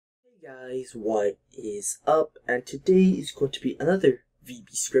Guys, what is up? And today is going to be another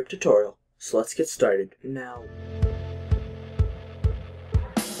VBScript tutorial. So let's get started. Now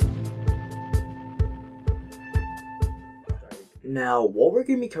what we're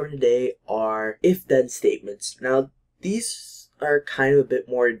going to be covering today are if-then statements. Now these are kind of a bit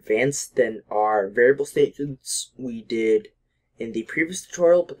more advanced than our variable statements we did in the previous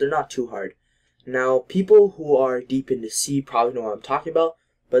tutorial, but they're not too hard. Now people who are deep into C probably know what I'm talking about,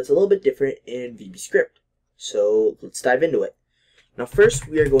 but it's a little bit different in VBScript. So let's dive into it. Now first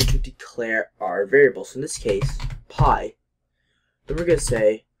we are going to declare our variable. So in this case, pi. Then we're going to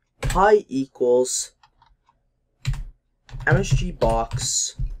say pi equals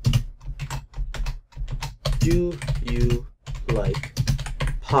msgbox do you like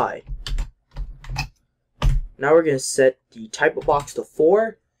pi. Now we're going to set the type of box to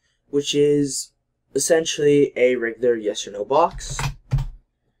 4, which is essentially a regular yes or no box.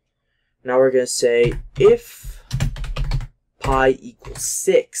 Now we're going to say if pi equals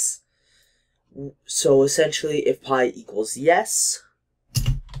 6. So essentially if pi equals yes,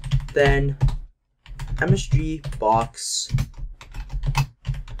 then msgbox,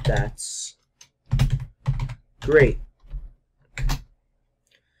 that's great.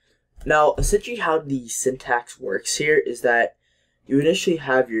 Now essentially how the syntax works here is that you initially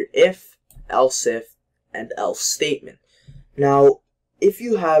have your if, else if, and else statement. Now if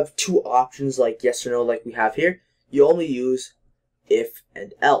you have two options like yes or no like we have here, you only use if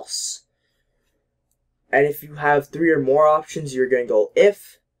and else. And if you have 3 or more options, you're going to go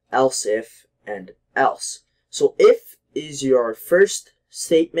if, else if, and else. So if is your first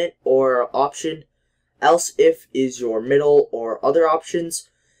statement or option, else if is your middle or other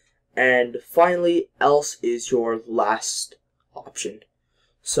options, and finally else is your last option.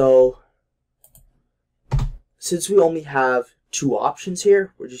 So since we only have 2 options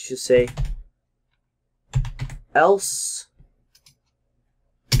here, we're just going to say else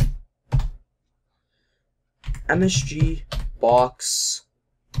msgbox,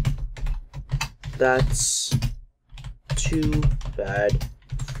 that's too bad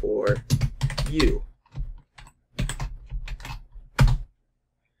for you.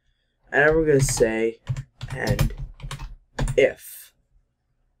 And then we're going to say and if.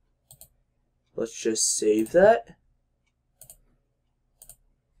 Let's just save that.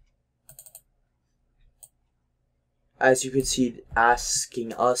 As you can see, it's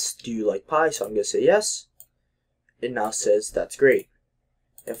asking us, do you like pi? So I'm going to say yes. It now says that's great.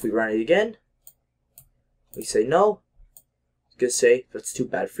 If we run it again, we say no. It's going to say that's too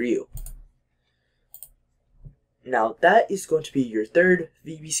bad for you. Now that is going to be your third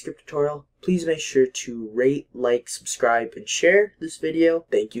VBScript tutorial. Please make sure to rate, like, subscribe, and share this video.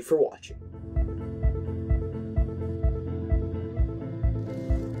 Thank you for watching.